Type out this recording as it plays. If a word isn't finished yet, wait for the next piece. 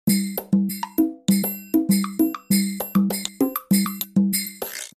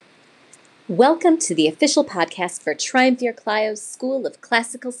Welcome to the official podcast for Triumvir Clio's School of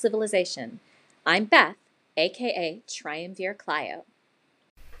Classical Civilization. I'm Beth, aka Triumvir Clio.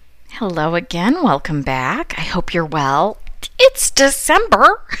 Hello again, welcome back. I hope you're well. It's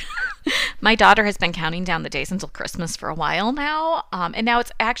December. My daughter has been counting down the days until Christmas for a while now, and now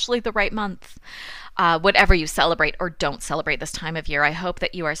it's actually the right month. Whatever you celebrate or don't celebrate this time of year, I hope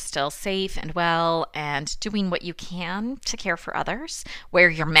that you are still safe and well and doing what you can to care for others. Wear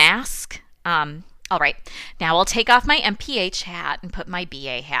your mask. All right, now I'll take off my MPH hat and put my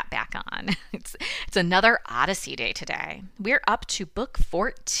BA hat back on. It's another Odyssey day today. We're up to book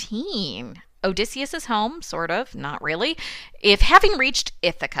 14. Odysseus is home, sort of, not really. If having reached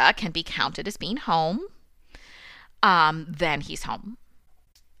Ithaca can be counted as being home, then he's home.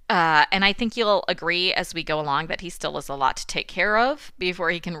 And I think you'll agree as we go along that he still has a lot to take care of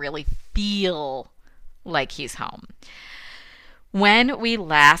before he can really feel like he's home. When we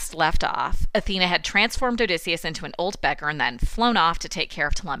last left off, Athena had transformed Odysseus into an old beggar and then flown off to take care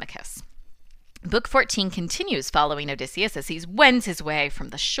of Telemachus. Book 14 continues following Odysseus as he wends his way from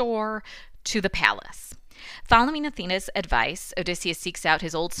the shore to the palace. Following Athena's advice, Odysseus seeks out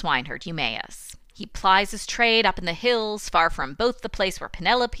his old swineherd, Eumaeus. He plies his trade up in the hills, far from both the place where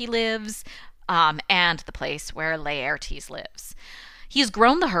Penelope lives and the place where Laertes lives. He has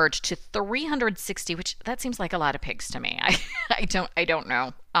grown the herd to 360, which that seems like a lot of pigs to me. I don't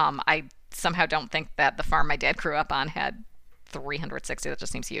know. I somehow don't think that the farm my dad grew up on had 360. That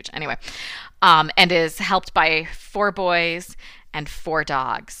just seems huge. Anyway, and is helped by 4 boys and 4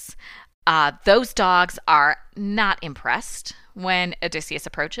 dogs. Those dogs are not impressed when Odysseus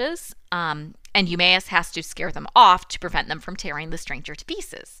approaches, and Eumaeus has to scare them off to prevent them from tearing the stranger to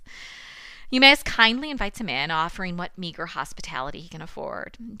pieces. Eumaeus kindly invites him in, offering what meager hospitality he can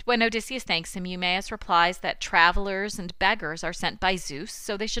afford. When Odysseus thanks him, Eumaeus replies that travelers and beggars are sent by Zeus,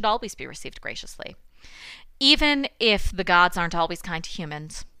 so they should always be received graciously, even if the gods aren't always kind to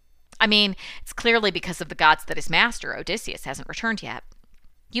humans. I mean, it's clearly because of the gods that his master, Odysseus, hasn't returned yet.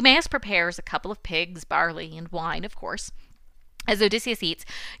 Eumaeus prepares a couple of pigs, barley, and wine, of course. As Odysseus eats,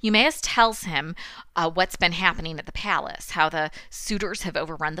 Eumaeus tells him what's been happening at the palace, how the suitors have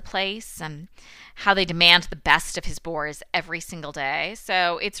overrun the place, and how they demand the best of his boars every single day.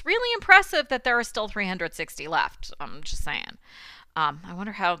 So it's really impressive that there are still 360 left. I'm just saying. I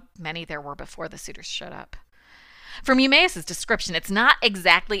wonder how many there were before the suitors showed up. From Eumaeus' description, it's not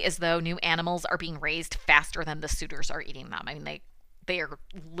exactly as though new animals are being raised faster than the suitors are eating them. I mean, they are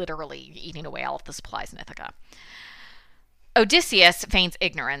literally eating away all of the supplies in Ithaca. Odysseus feigns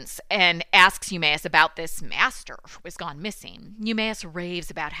ignorance and asks Eumaeus about this master who has gone missing. Eumaeus raves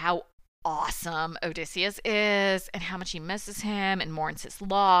about how awesome Odysseus is and how much he misses him and mourns his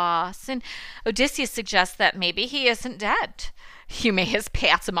loss. And Odysseus suggests that maybe he isn't dead. Eumaeus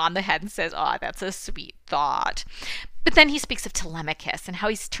pats him on the head and says, "Oh, that's a sweet thought." But then he speaks of Telemachus and how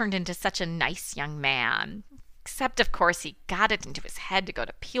he's turned into such a nice young man. Except, of course, he got it into his head to go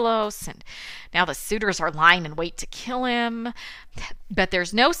to Pylos, and now the suitors are lying in wait to kill him. But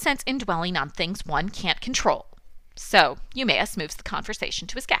there's no sense in dwelling on things one can't control. So Eumaeus moves the conversation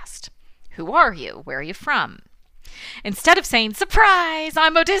to his guest. "Who are you? Where are you from?" Instead of saying, "Surprise,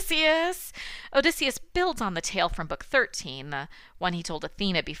 I'm Odysseus," Odysseus builds on the tale from book 13, the one he told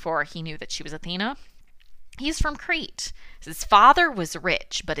Athena before he knew that she was Athena. He's from Crete. His father was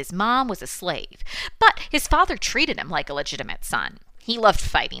rich, but his mom was a slave. But his father treated him like a legitimate son. He loved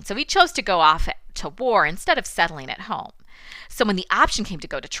fighting, so he chose to go off to war instead of settling at home. So when the option came to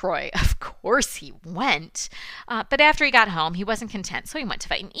go to Troy, of course he went. But after he got home, he wasn't content, so he went to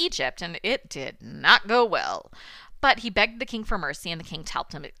fight in Egypt, and it did not go well. But he begged the king for mercy, and the king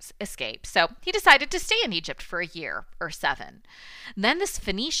helped him escape. So he decided to stay in Egypt for a year or 7. Then this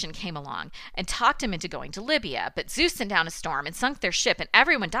Phoenician came along and talked him into going to Libya. But Zeus sent down a storm and sunk their ship, and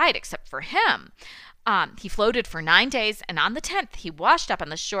everyone died except for him. He floated for 9 days, and on the 10th he washed up on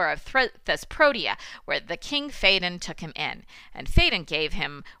the shore of Thesprotia, where the king Phaedon took him in. And Phaedon gave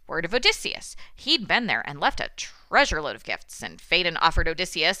him word of Odysseus. He'd been there and left a treasure load of gifts. And Phaedon offered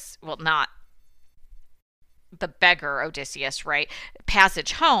Odysseus, well, not the beggar Odysseus, right,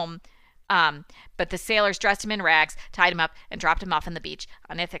 passage home, but the sailors dressed him in rags, tied him up, and dropped him off on the beach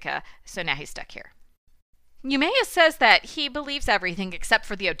on Ithaca, so now he's stuck here. Eumaeus says that he believes everything except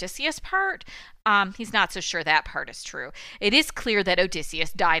for the Odysseus part. He's not so sure that part is true. It is clear that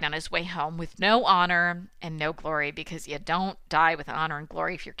Odysseus died on his way home with no honor and no glory, because you don't die with honor and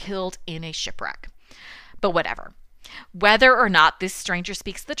glory if you're killed in a shipwreck. But whatever. Whether or not this stranger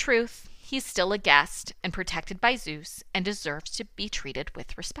speaks the truth, he's still a guest and protected by Zeus and deserves to be treated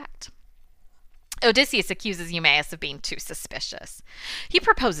with respect. Odysseus accuses Eumaeus of being too suspicious. He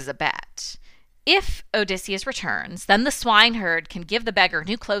proposes a bet. If Odysseus returns, then the swineherd can give the beggar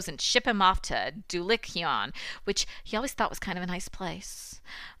new clothes and ship him off to Dulichion, which he always thought was kind of a nice place.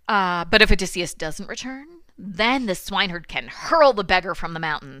 But if Odysseus doesn't return, then the swineherd can hurl the beggar from the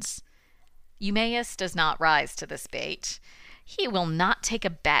mountains. Eumaeus does not rise to this bait. He will not take a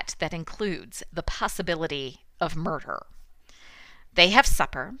bet that includes the possibility of murder. They have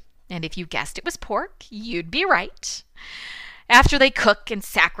supper, and if you guessed it was pork, you'd be right. After they cook and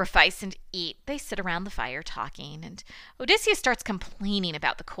sacrifice and eat, they sit around the fire talking, and Odysseus starts complaining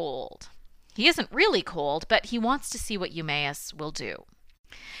about the cold. He isn't really cold, but he wants to see what Eumaeus will do.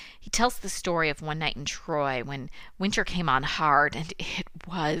 He tells the story of one night in Troy when winter came on hard, and it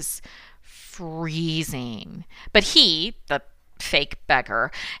was freezing. But he, the fake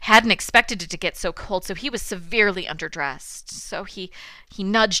beggar, hadn't expected it to get so cold, so he was severely underdressed. So he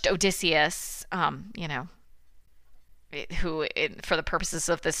nudged Odysseus, who, for the purposes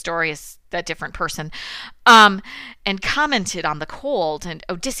of this story, is a different person, and commented on the cold, and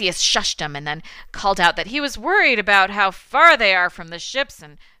Odysseus shushed him and then called out that he was worried about how far they are from the ships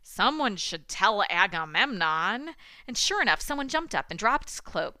and someone should tell Agamemnon. And sure enough, someone jumped up and dropped his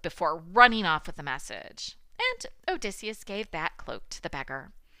cloak before running off with the message. And Odysseus gave that cloak to the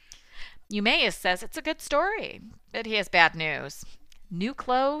beggar. Eumaeus says it's a good story, but he has bad news. New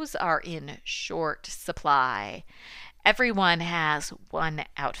clothes are in short supply. Everyone has one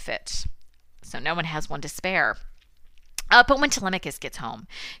outfit, so no one has one to spare. But when Telemachus gets home,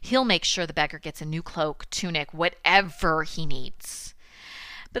 he'll make sure the beggar gets a new cloak, tunic, whatever he needs.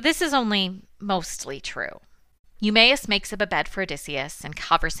 But this is only mostly true. Eumaeus makes up a bed for Odysseus and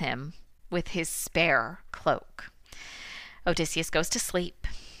covers him with his spare cloak. Odysseus goes to sleep,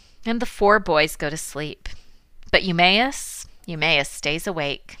 and the 4 boys go to sleep. But Eumaeus stays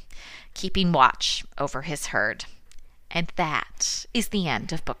awake, keeping watch over his herd. And that is the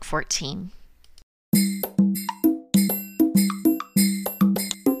end of Book 14.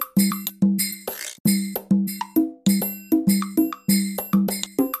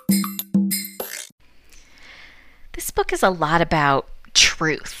 This book is a lot about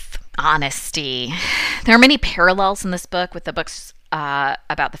truth, honesty. There are many parallels in this book with the books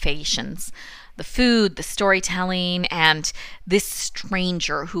about the Phaeacians. The food, the storytelling, and this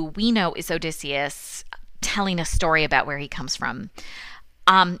stranger who we know is Odysseus telling a story about where he comes from.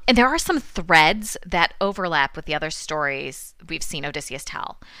 And there are some threads that overlap with the other stories we've seen Odysseus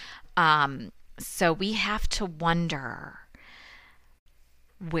tell. So we have to wonder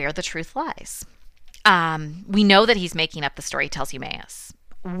where the truth lies. We know that he's making up the story he tells Eumaeus.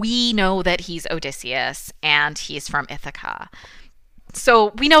 We know that he's Odysseus and he's from Ithaca.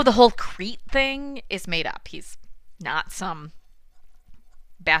 So we know the whole Crete thing is made up. He's not some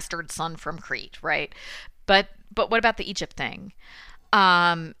bastard son from Crete, right? But what about the Egypt thing?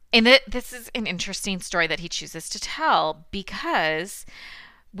 And this is an interesting story that he chooses to tell because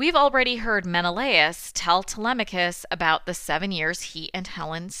we've already heard Menelaus tell Telemachus about the 7 years he and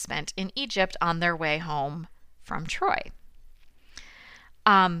Helen spent in Egypt on their way home from Troy.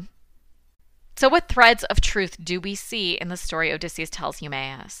 So what threads of truth do we see in the story Odysseus tells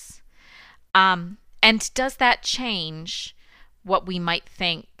Eumaeus? And does that change what we might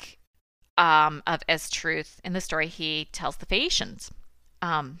think of as truth in the story he tells the Phaeacians?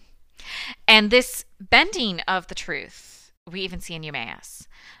 And this bending of the truth we even see in Eumaeus.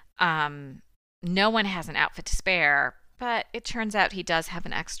 No one has an outfit to spare, but it turns out he does have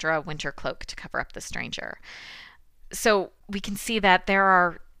an extra winter cloak to cover up the stranger. So we can see that there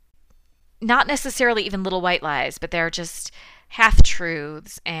are not necessarily even little white lies, but there are just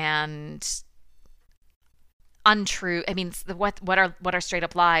half-truths and untrue. I mean, what are straight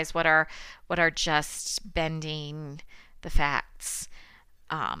up lies? What are just bending the facts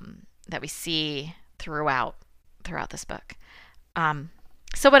that we see throughout this book?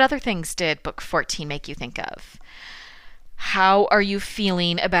 So what other things did Book 14 make you think of? How are you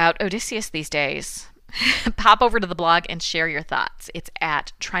feeling about Odysseus these days? Pop over to the blog and share your thoughts. It's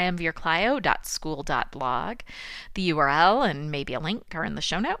at triumvirclio.school.blog. The URL and maybe a link are in the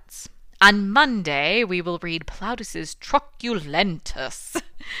show notes. On Monday, we will read Plautus's Truculentus.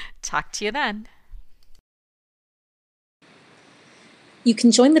 Talk to you then. You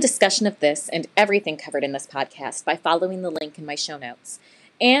can join the discussion of this and everything covered in this podcast by following the link in my show notes.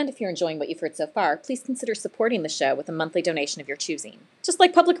 And if you're enjoying what you've heard so far, please consider supporting the show with a monthly donation of your choosing, just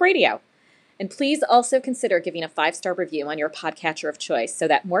like public radio. And please also consider giving a 5-star review on your podcatcher of choice so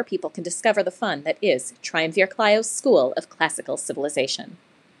that more people can discover the fun that is Triumvir Clio's School of Classical Civilization.